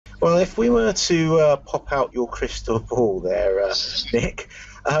Well, if we were to pop out your crystal ball there, Nick,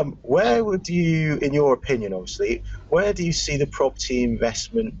 where would you, in your opinion, obviously, where do you see the property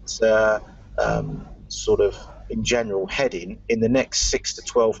investment sort of in general heading in the next 6 to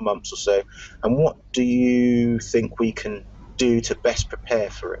 12 months or so? And what do you think we can do to best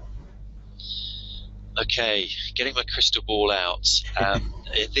prepare for it? Okay, getting my crystal ball out. I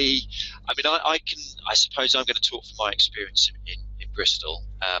suppose I'm going to talk from my experience in Bristol.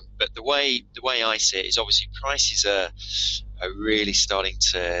 But the way I see it is obviously prices are really starting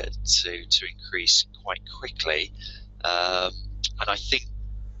to increase quite quickly, and I think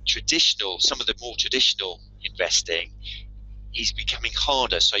some of the more traditional investing is becoming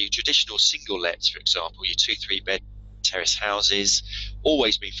harder. So your traditional single lets, for example, your 2-3 bed terrace houses,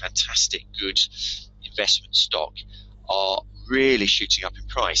 always been fantastic, good investment stock, are really shooting up in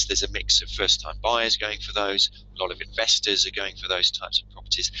price. There's a mix of first-time buyers going for those. A lot of investors are going for those types of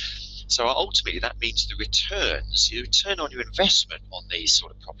properties. So ultimately, that means the return on your investment on these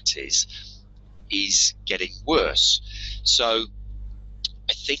sort of properties is getting worse. So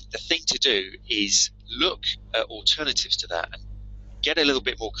I think the thing to do is look at alternatives to that and get a little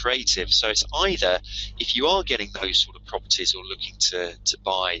bit more creative. So it's either, if you are getting those sort of properties or looking to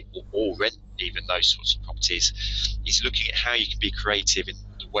buy or rent even those sorts of properties, is looking at how you can be creative in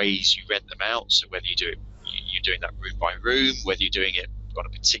the ways you rent them out. So whether you're doing that room by room, whether you're doing it on a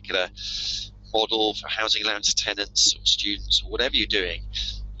particular model for housing allowance tenants or students or whatever you're doing,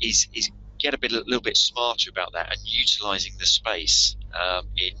 is get a little bit smarter about that and utilising the space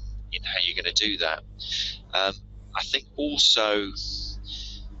in how you're going to do that. I think also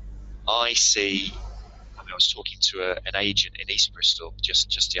I was talking to an agent in East Bristol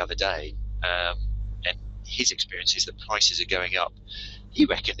just the other day, and his experience is that prices are going up. He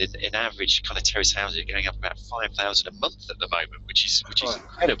reckoned in average kind of terrace houses are going up about 5,000 a month at the moment, which is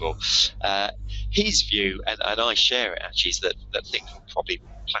incredible. His view, and I share it actually, is that things will probably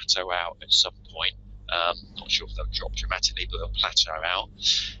plateau out at some point. Not sure if they'll drop dramatically, but they'll plateau out.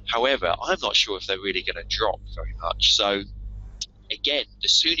 However, I'm not sure if they're really going to drop very much. So again, the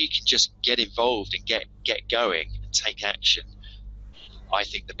sooner you can just get involved and get going and take action, I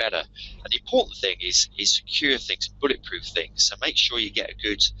think the better. And the important thing is secure things, bulletproof things. So make sure you get a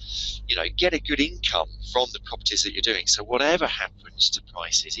good income from the properties that you're doing. So whatever happens to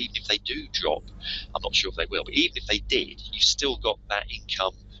prices, even if they do drop, I'm not sure if they will, but even if they did, you've still got that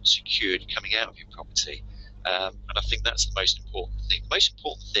income secured coming out of your property. And I think that's the most important thing. The most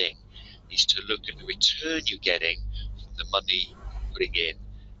important thing is to look at the return you're getting from the money you're putting in.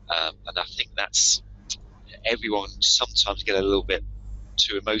 And I think that's, everyone sometimes get a little bit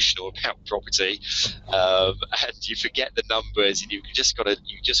too emotional about property, and you forget the numbers, and you just got to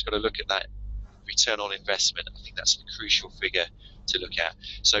look at that return on investment. I think that's the crucial figure to look at.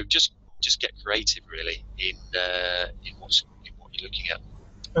 So just get creative, really, in what you're looking at.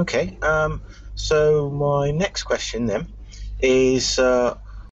 Okay. So my next question then is,